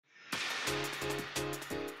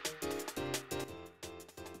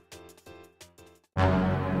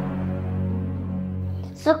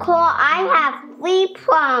Sekora, I have 3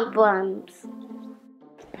 problems.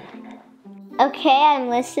 Okay, I'm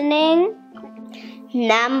listening.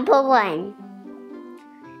 Number 1.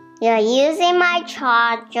 You're using my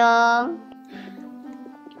charger.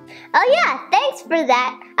 Oh yeah, thanks for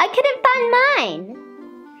that. I couldn't find mine.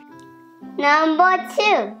 Number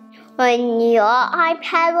 2. When your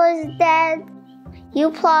iPad was dead,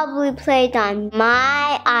 you probably played on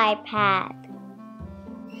my iPad.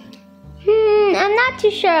 I'm not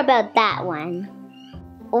too sure about that one.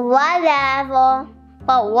 Whatever.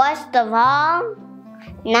 But worst of all,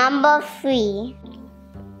 number 3.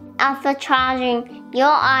 After charging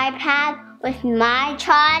your iPad with my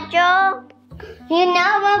charger, you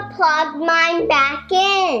never plugged mine back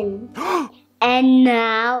in. And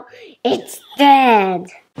now it's dead.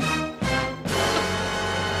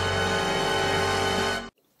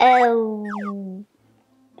 Oh.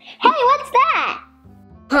 Hey, what's that?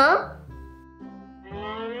 Huh?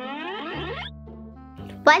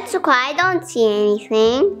 But Sekora, I don't see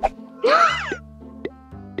anything.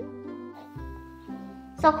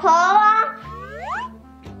 Sekora?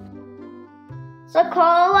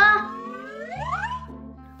 Sekora?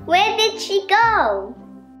 Where did she go?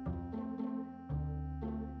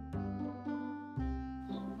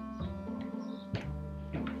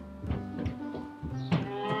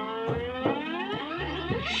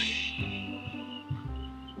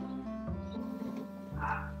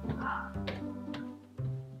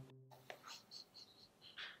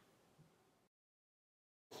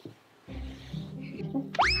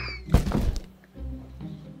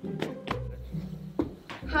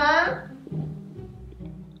 Huh?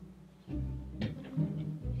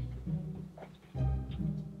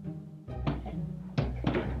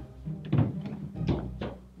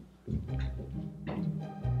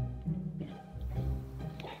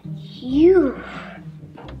 You.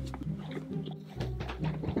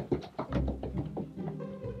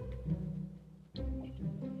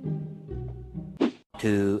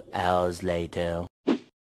 2 hours later.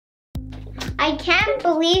 I can't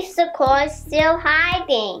believe Sekora's still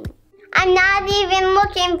hiding. I'm not even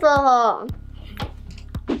looking for her.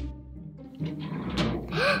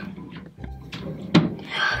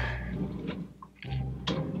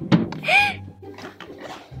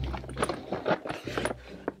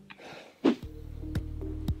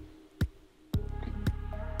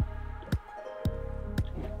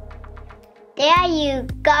 There you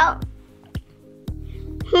go.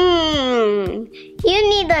 You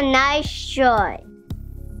need a nice shirt.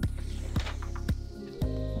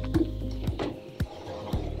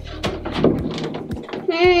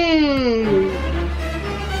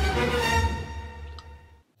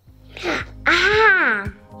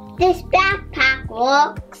 This backpack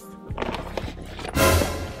works.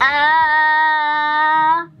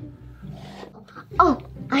 Oh,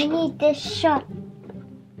 I need this shirt.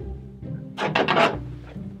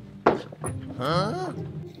 Huh?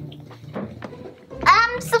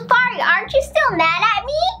 Sefari, aren't you still mad at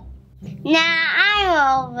me? Nah, I'm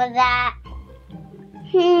over that.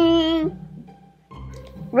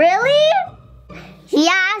 Really?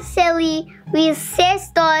 Yeah, silly. We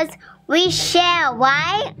sisters, we share,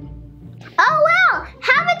 right? Oh well,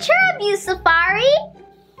 how mature of you, Sefari.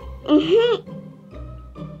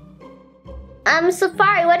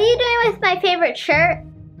 Sefari, what are you doing with my favorite shirt?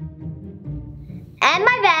 And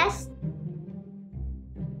my vest?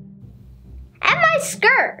 And my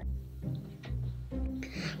skirt.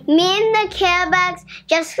 Me and the Carebags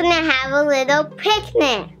just gonna have a little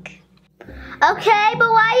picnic. Okay,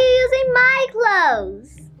 but why are you using my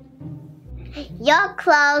clothes? Your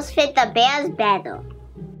clothes fit the bears better.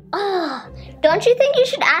 Oh, don't you think you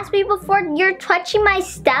should ask me before you're touching my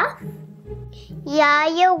stuff? Yeah,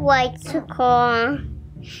 you're right, Sekora.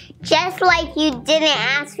 Just like you didn't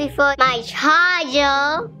ask me for my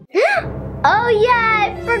charger. Oh yeah,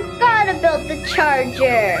 I forgot about the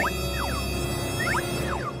charger.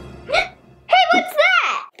 Hey, what's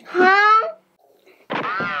that? Huh?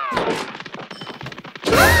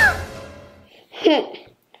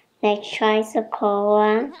 Let's try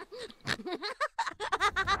Sekora.